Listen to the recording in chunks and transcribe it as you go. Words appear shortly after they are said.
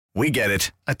We get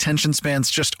it. Attention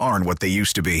spans just aren't what they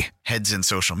used to be. Heads in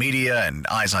social media and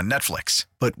eyes on Netflix.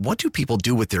 But what do people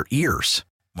do with their ears?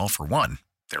 Well, for one,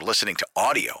 they're listening to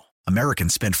audio.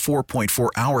 Americans spend 4.4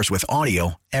 hours with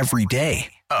audio every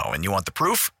day. Oh, and you want the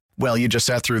proof? Well, you just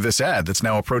sat through this ad that's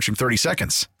now approaching 30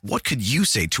 seconds. What could you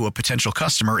say to a potential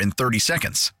customer in 30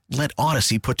 seconds? Let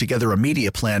Odyssey put together a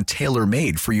media plan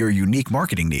tailor-made for your unique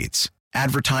marketing needs.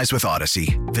 Advertise with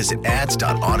Odyssey. Visit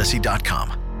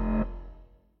ads.odyssey.com.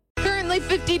 Currently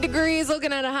 50 degrees,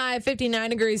 looking at a high of 59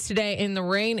 degrees today, and the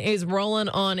rain is rolling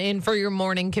on in for your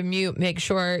morning commute. Make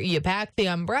sure you pack the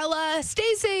umbrella.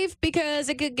 Stay safe because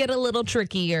it could get a little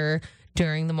trickier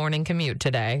during the morning commute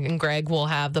today. And Greg will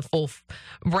have the full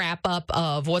wrap up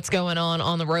of what's going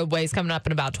on the roadways coming up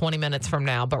in about 20 minutes from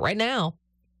now. But right now,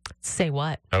 say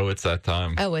what? Oh, it's that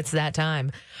time. Oh, it's that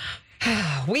time.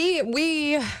 Ben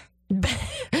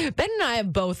and I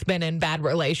have both been in bad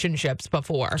relationships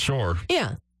before. Sure.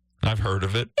 Yeah. I've heard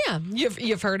of it. Yeah,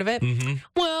 you've heard of it? Mm-hmm.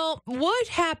 Well, what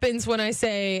happens when I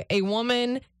say a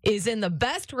woman is in the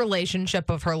best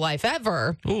relationship of her life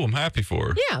ever? Oh, I'm happy for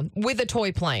her. Yeah, with a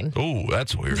toy plane. Oh,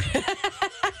 that's weird.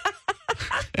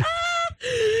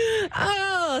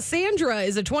 Oh, Sandra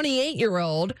is a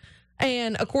 28-year-old.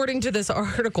 And according to this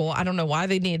article, I don't know why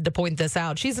they needed to point this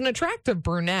out. She's an attractive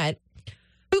brunette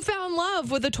who found love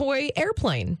with a toy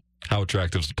airplane. How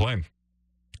attractive is the plane?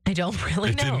 I don't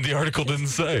really know. The article didn't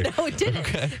say. No, it didn't.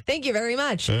 Okay. Thank you very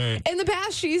much. Right. In the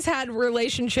past, she's had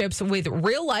relationships with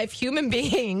real-life human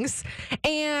beings,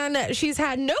 and she's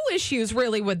had no issues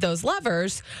really with those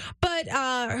lovers, but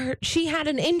she had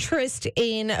an interest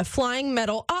in flying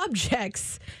metal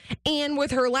objects. And with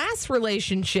her last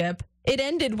relationship, it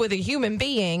ended with a human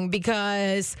being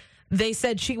because they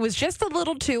said she was just a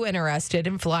little too interested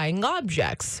in flying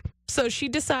objects. So she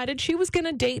decided she was going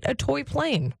to date a toy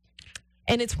plane.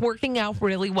 And it's working out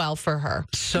really well for her.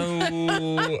 So,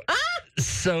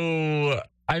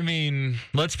 I mean,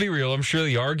 let's be real. I'm sure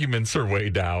the arguments are way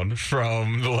down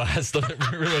from the last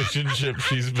relationship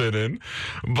she's been in.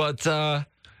 But,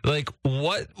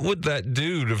 what would that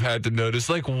dude have had to notice?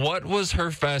 Like, what was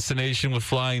her fascination with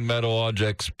flying metal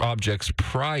objects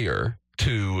prior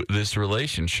to this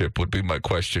relationship would be my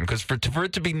question. Because for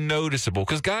it to be noticeable,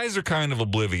 because guys are kind of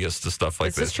oblivious to stuff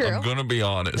like this. This is true. I'm going to be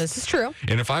honest. This is true.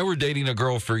 And if I were dating a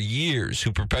girl for years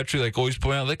who perpetually always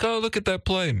point out oh, look at that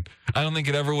plane, I don't think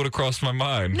it ever would have crossed my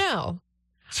mind. No.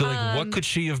 So what could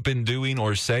she have been doing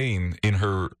or saying in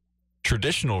her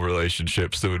traditional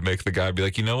relationships that would make the guy be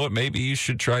like, you know what, maybe you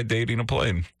should try dating a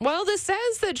plane? Well, this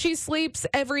says that she sleeps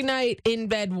every night in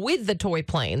bed with the toy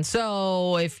plane.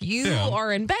 So if you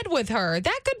are in bed with her,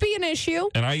 that could be an issue.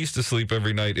 And I used to sleep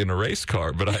every night in a race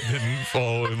car, but I didn't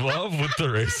fall in love with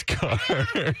the race car.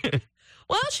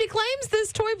 Well, she claims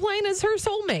this toy plane is her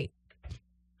soulmate.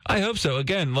 I hope so.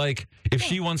 Again, if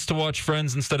she wants to watch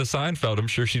Friends instead of Seinfeld, I'm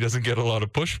sure she doesn't get a lot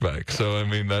of pushback. So, I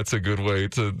mean, that's a good way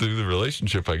to do the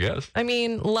relationship, I guess. I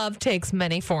mean, love takes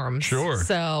many forms. Sure.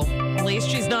 So, at least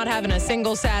she's not having a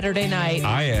single Saturday night.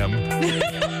 I am.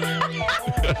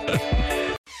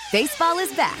 Baseball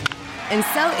is back, and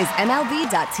so is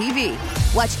MLB.tv.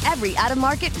 Watch every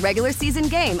out-of-market regular season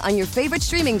game on your favorite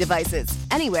streaming devices,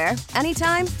 anywhere,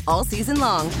 anytime, all season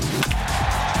long.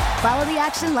 Follow the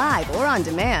action live or on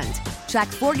demand. Track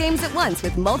 4 games at once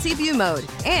with multi-view mode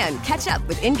and catch up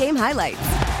with in-game highlights.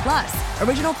 Plus,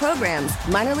 original programs,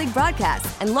 minor league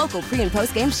broadcasts, and local pre- and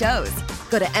post-game shows.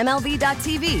 Go to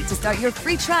MLB.tv to start your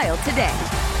free trial today.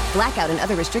 Blackout and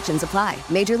other restrictions apply.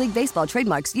 Major League Baseball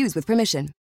trademarks used with permission.